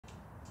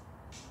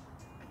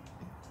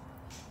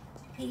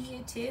Hey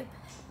YouTube.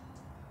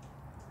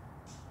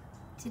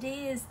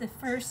 Today is the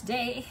first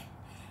day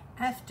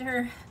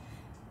after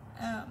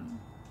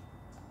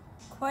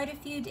quite a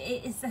few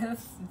days of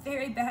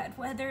very bad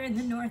weather in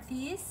the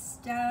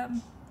Northeast.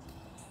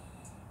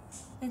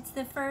 It's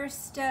the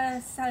first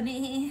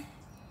sunny,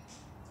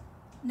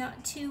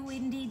 not too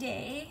windy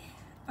day.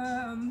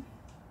 So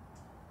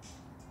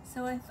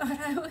I thought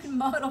I would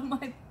model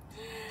my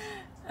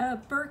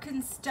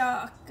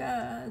Birkenstock.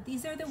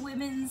 These are the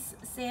women's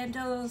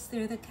sandals.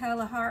 They're the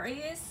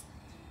Kalaharis.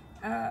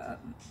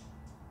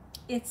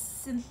 It's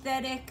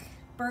synthetic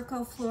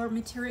Birko-Flor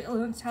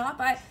material on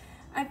top.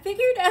 I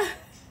figured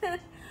out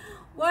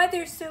why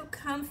they're so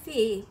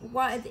comfy,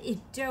 why they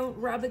don't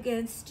rub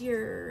against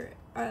your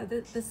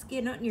the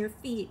skin on your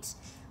feet,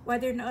 why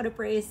they're not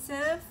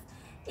abrasive.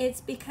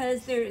 It's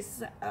because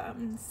there's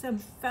some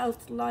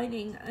felt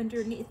lining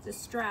underneath the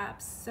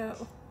straps,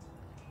 so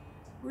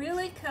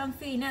really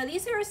comfy. Now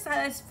these are a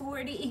size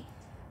 40.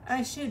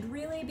 I should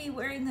really be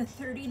wearing the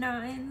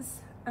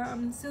 39s.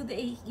 So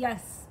they,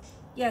 yes,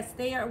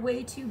 they are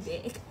way too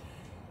big.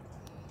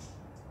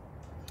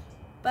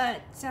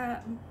 But I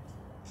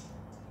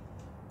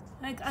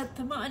got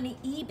them on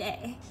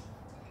eBay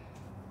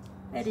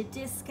at a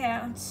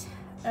discount.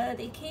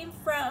 They came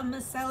from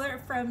a seller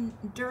from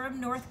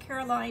Durham, North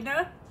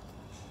Carolina.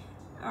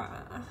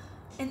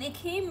 And they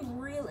came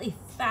really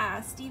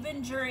fast,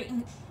 even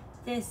during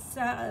this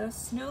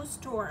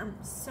snowstorm.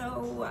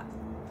 So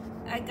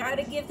I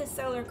gotta give the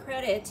seller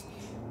credit.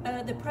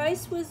 The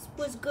price was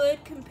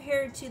good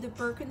compared to the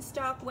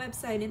Birkenstock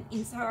website, and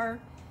these are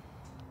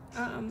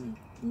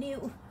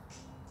new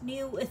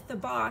with the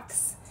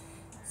box.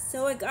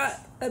 So I got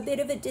a bit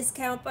of a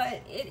discount,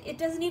 but it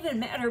doesn't even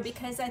matter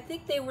because I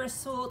think they were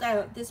sold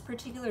out. This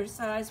particular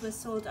size was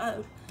sold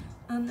out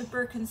on the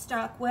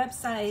Birkenstock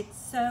website.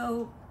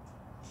 So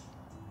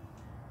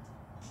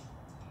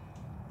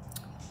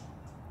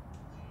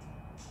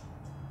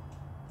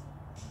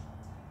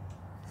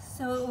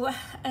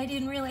I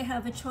didn't really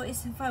have a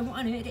choice if I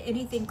wanted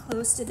anything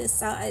close to this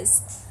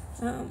size.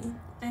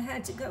 I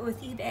had to go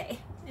with eBay,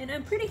 and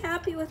I'm pretty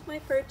happy with my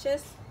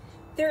purchase.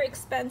 They're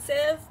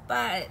expensive,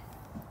 but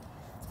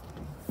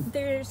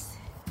there's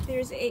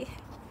a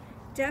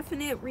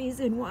definite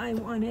reason why I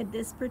wanted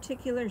this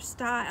particular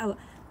style.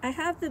 I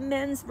have the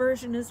men's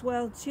version as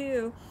well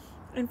too,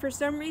 and for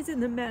some reason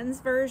the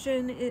men's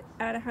version is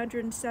at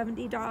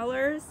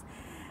 $170.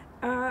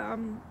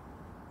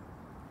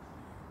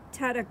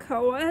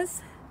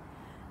 Tatacoas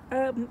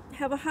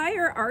have a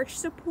higher arch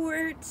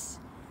support.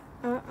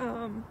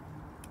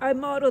 I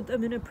modeled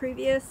them in a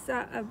previous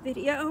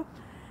video,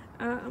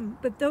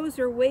 but those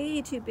are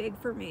way too big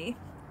for me.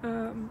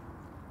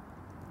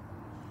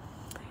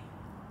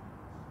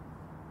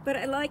 But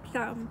I like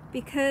them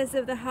because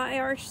of the high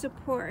arch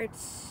support.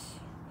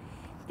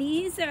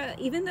 These,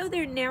 even though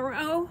they're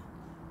narrow,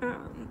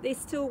 they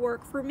still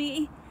work for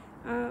me.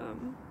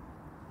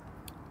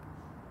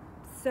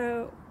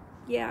 So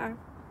yeah,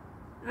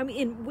 I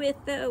mean,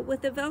 with the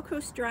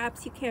Velcro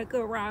straps, you can't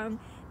go wrong,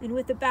 and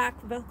with the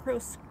back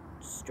Velcro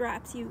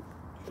straps,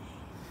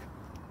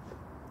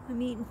 I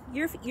mean,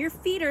 your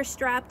feet are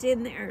strapped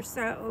in there,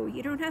 so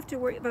you don't have to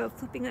worry about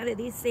flipping out of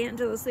these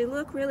sandals. They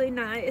look really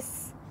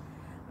nice.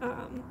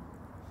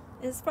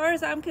 As far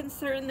as I'm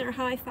concerned, they're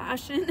high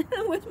fashion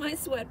with my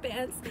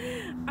sweatpants.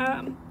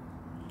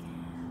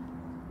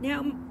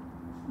 Now,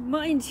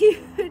 mind you,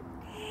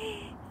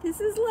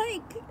 this is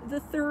like the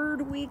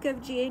third week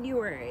of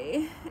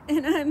January,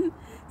 and I'm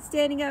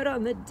standing out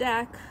on the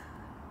deck,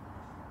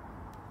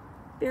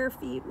 bare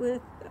feet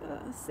with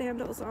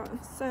sandals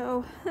on.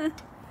 So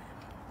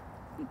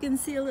you can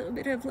see a little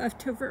bit of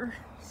leftover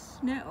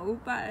snow,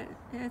 but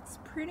it's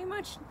pretty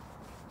much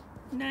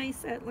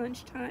nice at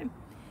lunchtime.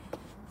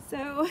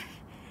 So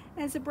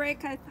as a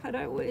break, I thought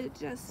I would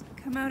just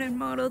come out and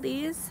model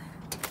these.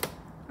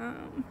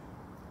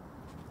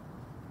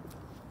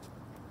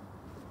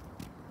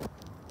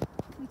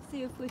 Let's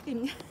see if we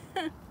can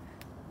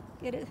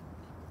get a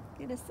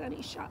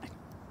sunny shot.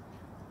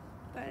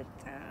 But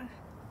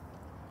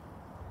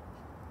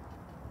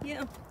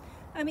yeah,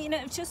 I mean,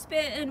 I've just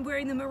been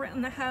wearing them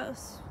around the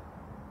house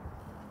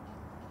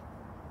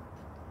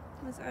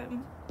as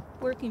I'm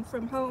working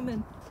from home,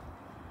 and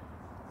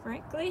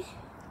frankly,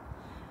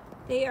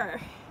 they are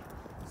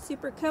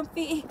super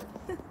comfy.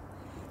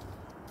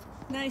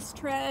 Nice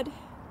tread,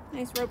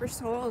 nice rubber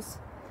soles.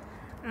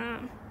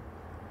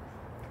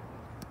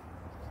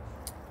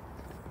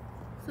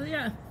 So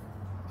yeah.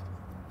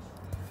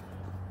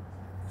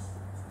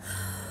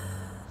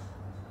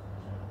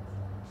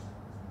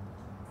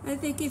 I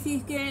think if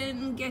you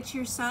can get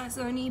your size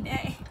on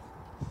eBay,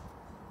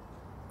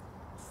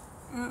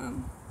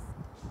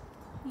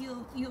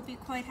 you'll be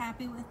quite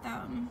happy with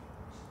them.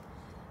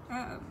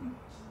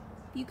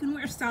 You can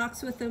wear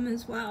socks with them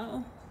as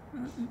well.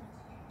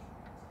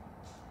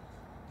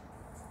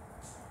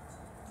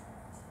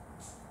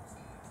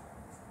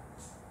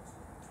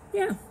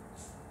 Yeah.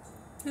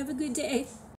 Have a good day.